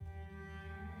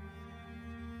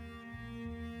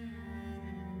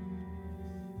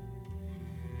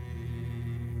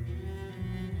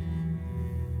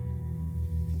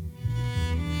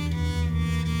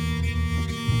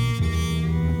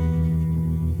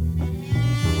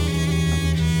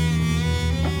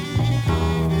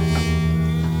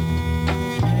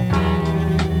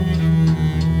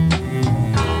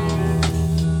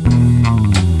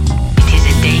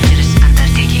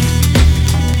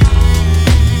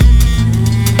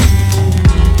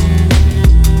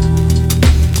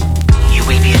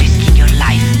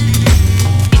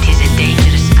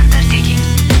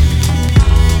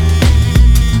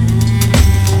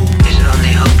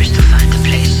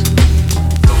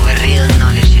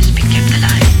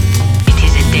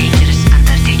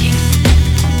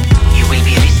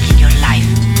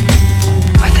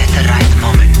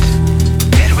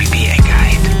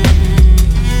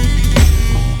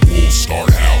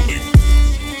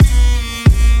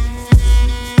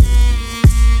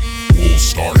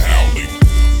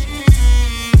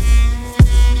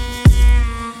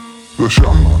The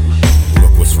Shahmen.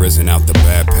 Look what's risen out the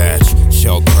bad patch.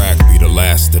 Shell crack, be the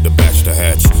last of the batch to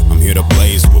hatch. I'm here to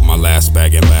blaze with my last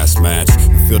bag and last match.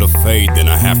 Feel the fade, then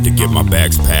I have to get my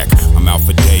bags packed. I'm out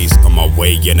for days, on my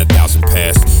way in 1,000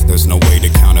 past. There's no way to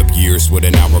count up years with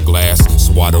an hourglass,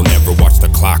 so I don't ever watch the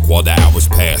clock while the hours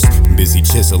pass. I'm busy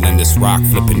chiseling this rock,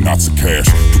 flipping knots of cash.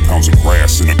 2 pounds of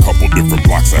grass and a couple different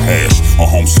blocks of hash. A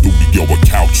home studio, a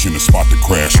couch, and a spot to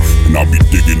crash. And I'll be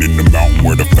digging in the mountain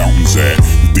where the fountain's at.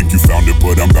 You think you found it,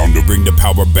 but I'm bound to bring the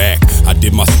power back. I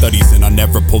did my studies and I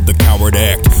never pulled the coward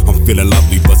act. I'm feeling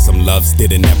lovely, but some loves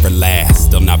didn't ever last.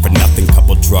 Still not for nothing,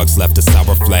 couple drugs left a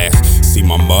sour flash. See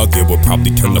my mug, it would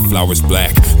probably turn the flowers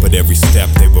black, but every step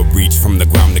they would reach from the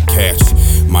ground to catch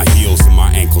my heels and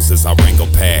my ankles as I wrangle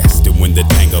past. And when the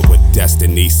tangle with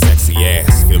destiny's sexy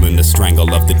ass, feeling the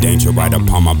strangle of the danger right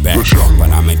upon my back, but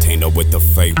I maintain her with the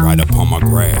fate right upon my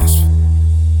grasp.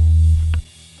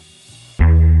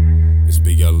 This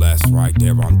be your last right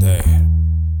there on that.